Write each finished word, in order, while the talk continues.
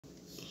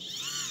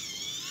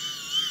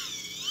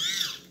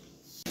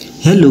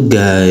Hello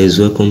guys,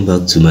 welcome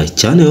back to my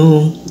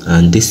channel,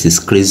 and this is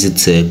Crazy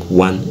Tech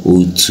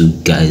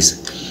 102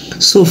 guys.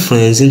 So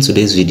friends, in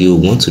today's video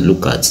we want to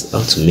look at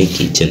how to make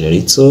a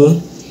generator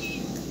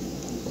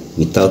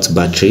without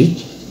battery.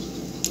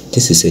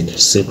 This is a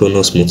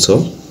synchronous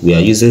motor. We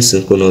are using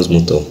synchronous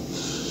motor.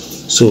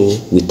 So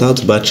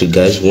without battery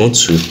guys, we want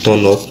to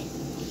turn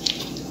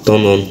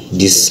on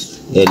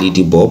this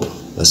LED bulb.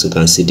 As you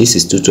can see, this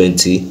is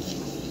 220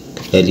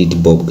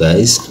 LED bulb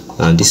guys,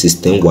 and this is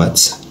 10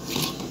 watts.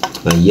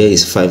 And here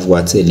is 5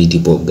 watt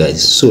LED bulb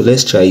guys. So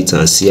let's try it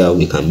and see how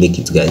we can make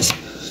it guys.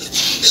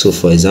 So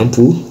for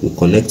example, we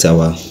connect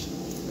our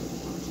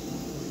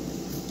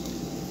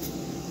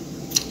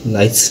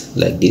lights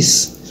like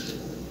this,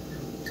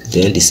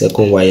 then the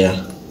second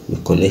wire we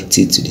connect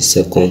it to the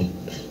second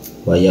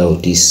wire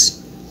of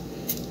this.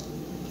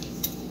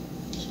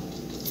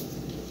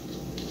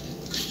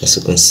 As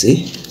you can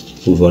see,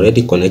 we've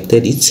already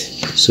connected it,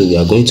 so we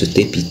are going to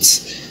tape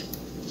it.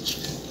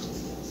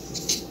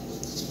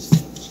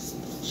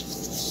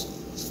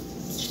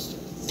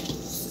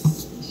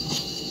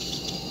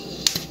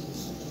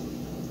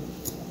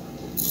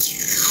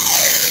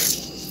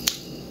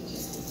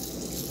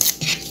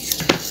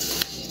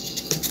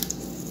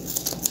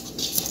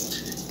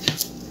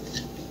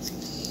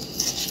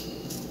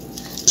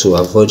 To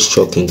avoid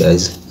shocking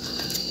guys.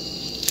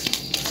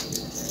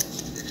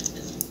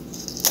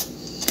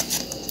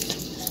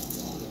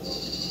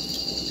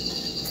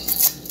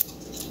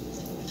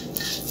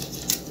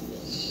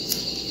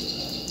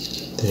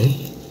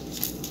 Then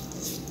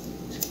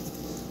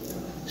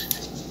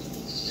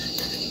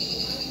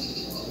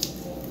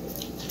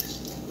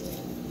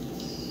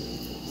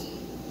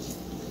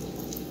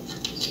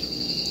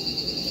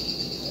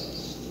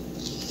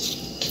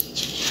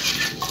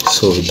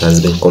so it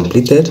has been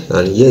completed,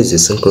 and here is the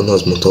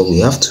synchronous motor. We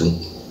have to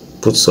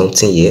put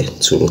something here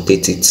to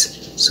rotate it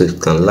so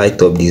it can light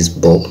up this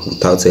bulb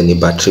without any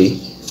battery.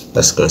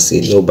 As you can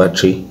see, no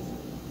battery.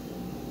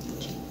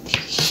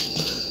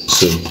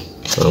 So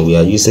and we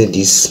are using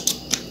this,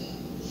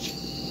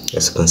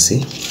 as you can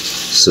see.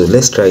 So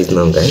let's try it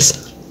now guys.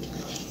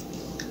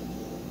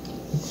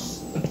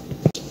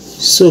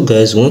 So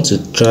guys, we want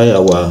to try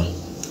our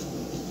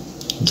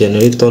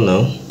generator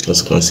now.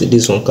 As you can see,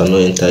 this one cannot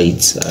enter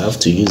it. I have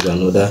to use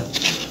another.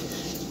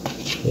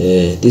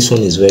 This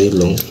one is very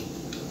long,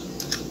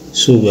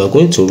 so we are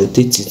going to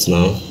rotate it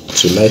now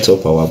to light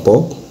up our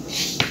bulb.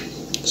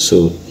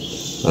 So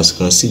as you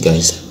can see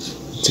guys,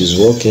 it is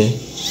working.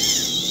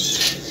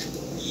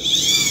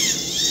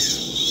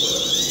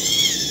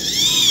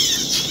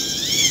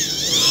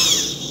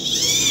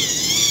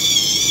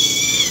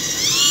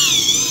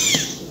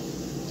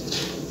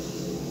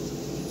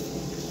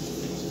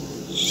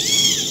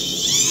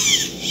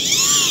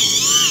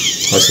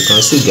 As you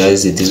can see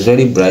guys, it is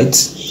very bright.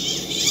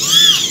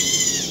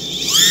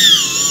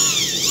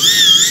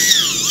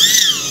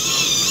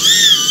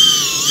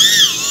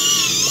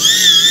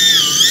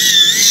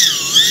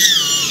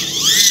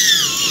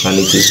 And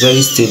it is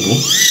very stable.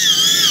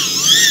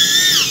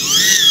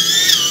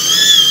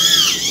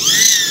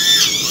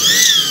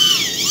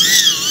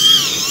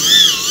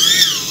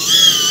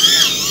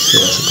 So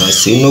as you can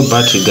see, no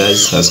battery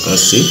guys. As you can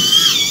see,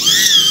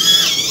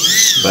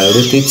 by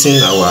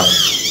rotating our,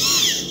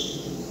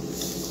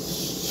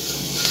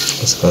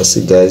 as you can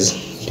see guys,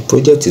 the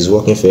project is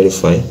working very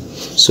fine.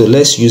 So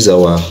let's use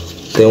our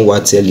 10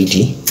 watt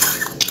LED.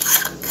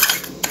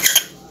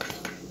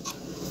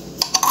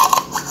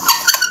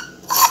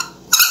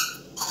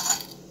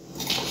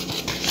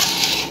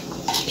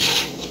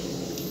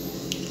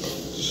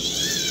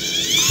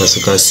 As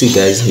you can see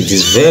guys, it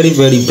is very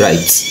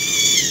bright.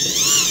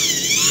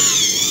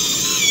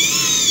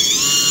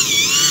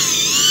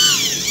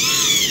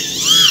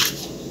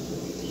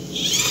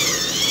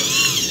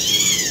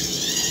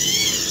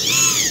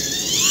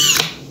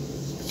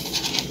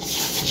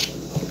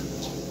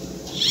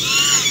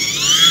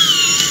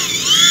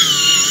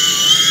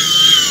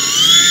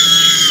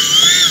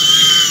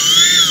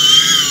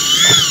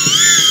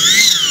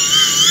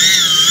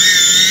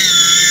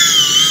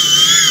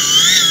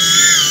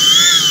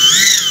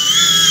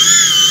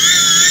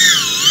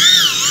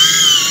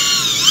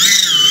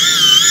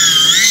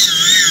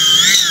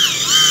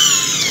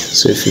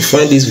 So if you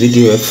find this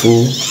video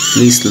helpful,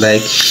 please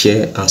like,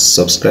 share and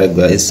subscribe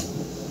guys.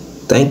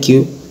 Thank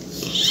you.